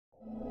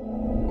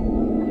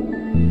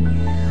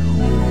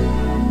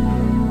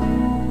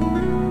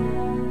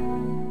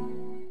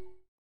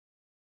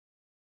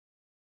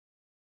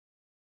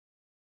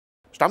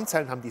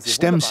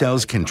Stem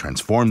cells can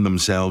transform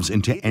themselves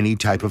into any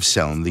type of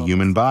cell in the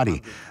human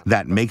body.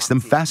 That makes them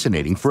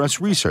fascinating for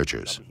us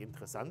researchers.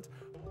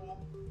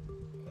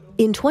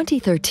 In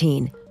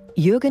 2013,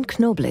 Jürgen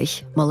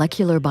Knoblich,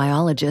 molecular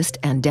biologist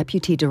and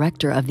deputy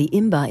director of the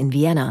IMBA in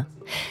Vienna,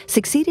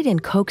 succeeded in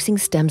coaxing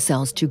stem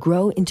cells to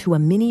grow into a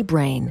mini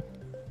brain.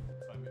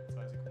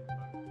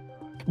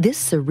 This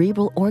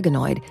cerebral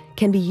organoid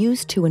can be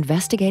used to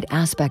investigate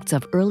aspects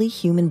of early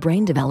human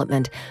brain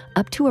development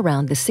up to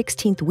around the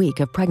 16th week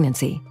of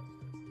pregnancy.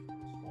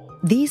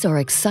 These are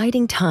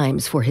exciting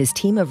times for his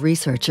team of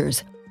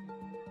researchers.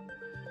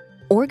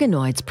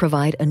 Organoids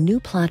provide a new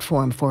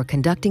platform for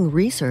conducting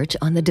research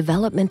on the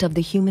development of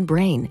the human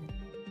brain,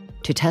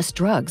 to test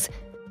drugs,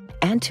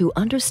 and to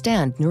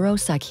understand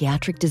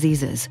neuropsychiatric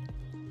diseases.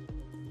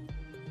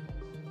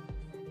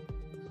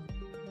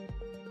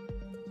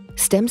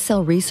 Stem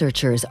cell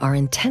researchers are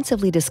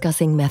intensively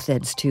discussing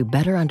methods to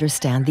better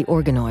understand the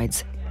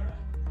organoids.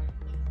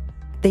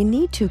 They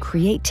need to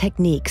create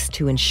techniques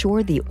to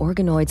ensure the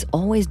organoids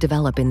always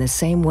develop in the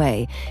same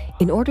way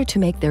in order to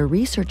make their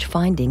research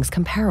findings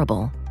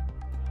comparable.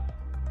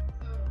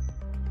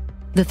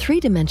 The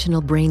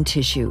three-dimensional brain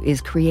tissue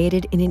is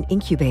created in an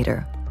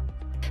incubator.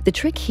 The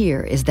trick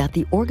here is that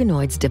the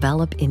organoids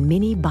develop in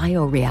mini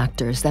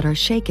bioreactors that are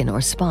shaken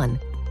or spun.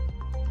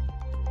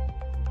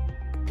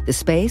 The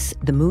space,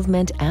 the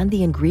movement, and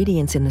the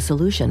ingredients in the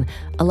solution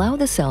allow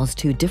the cells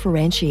to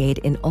differentiate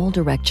in all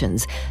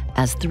directions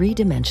as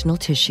three-dimensional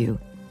tissue.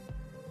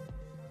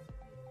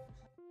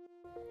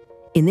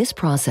 In this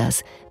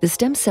process, the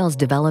stem cells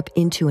develop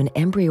into an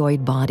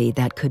embryoid body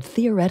that could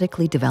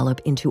theoretically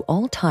develop into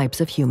all types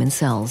of human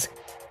cells.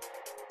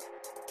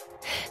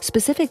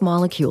 Specific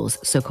molecules,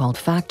 so-called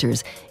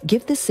factors,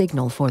 give the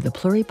signal for the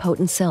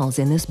pluripotent cells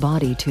in this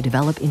body to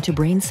develop into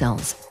brain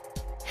cells.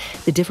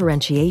 The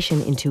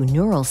differentiation into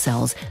neural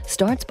cells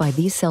starts by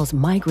these cells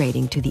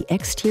migrating to the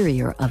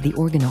exterior of the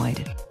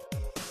organoid.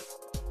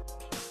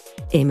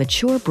 A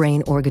mature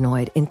brain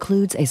organoid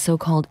includes a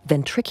so-called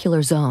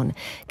ventricular zone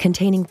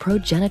containing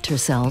progenitor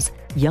cells,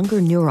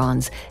 younger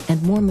neurons,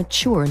 and more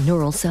mature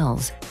neural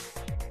cells.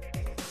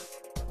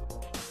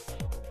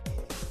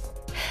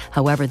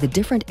 However, the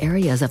different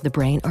areas of the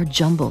brain are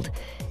jumbled.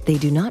 They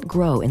do not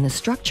grow in the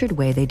structured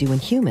way they do in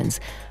humans,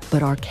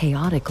 but are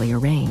chaotically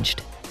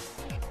arranged.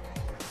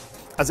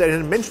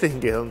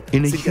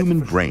 In a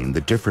human brain,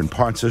 the different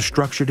parts are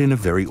structured in a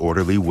very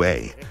orderly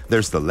way.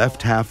 There's the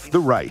left half, the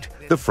right,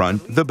 the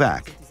front, the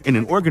back. In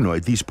an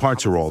organoid, these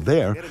parts are all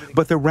there,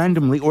 but they're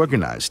randomly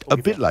organized, a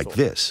bit like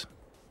this.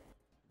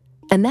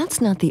 And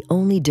that's not the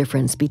only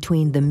difference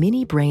between the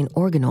mini brain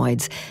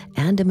organoids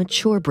and a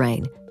mature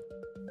brain.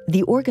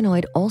 The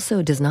organoid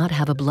also does not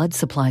have a blood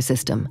supply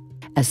system.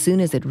 As soon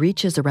as it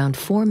reaches around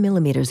 4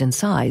 millimeters in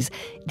size,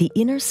 the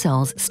inner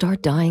cells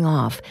start dying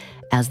off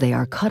as they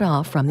are cut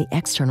off from the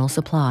external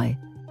supply.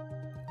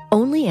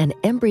 Only an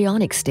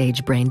embryonic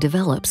stage brain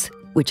develops,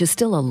 which is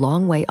still a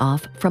long way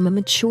off from a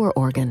mature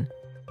organ.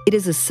 It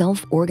is a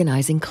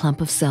self-organizing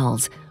clump of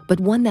cells, but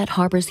one that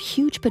harbors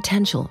huge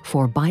potential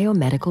for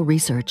biomedical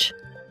research.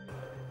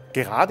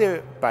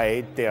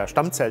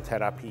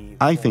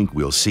 I think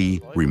we'll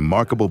see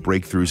remarkable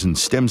breakthroughs in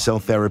stem cell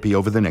therapy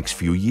over the next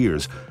few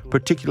years,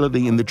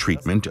 particularly in the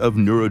treatment of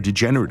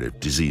neurodegenerative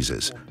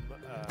diseases.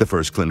 The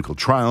first clinical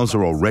trials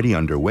are already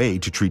underway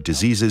to treat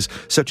diseases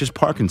such as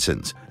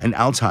Parkinson's and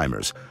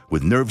Alzheimer's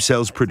with nerve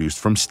cells produced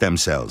from stem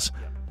cells.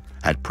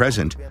 At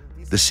present,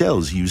 the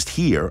cells used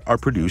here are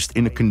produced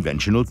in a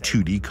conventional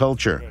 2D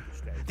culture.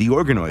 The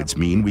organoids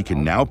mean we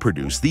can now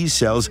produce these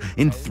cells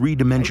in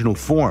three-dimensional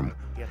form.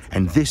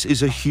 And this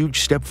is a huge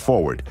step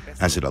forward,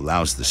 as it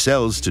allows the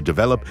cells to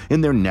develop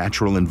in their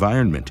natural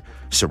environment,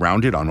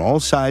 surrounded on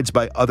all sides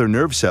by other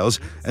nerve cells,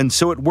 and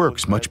so it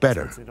works much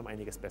better.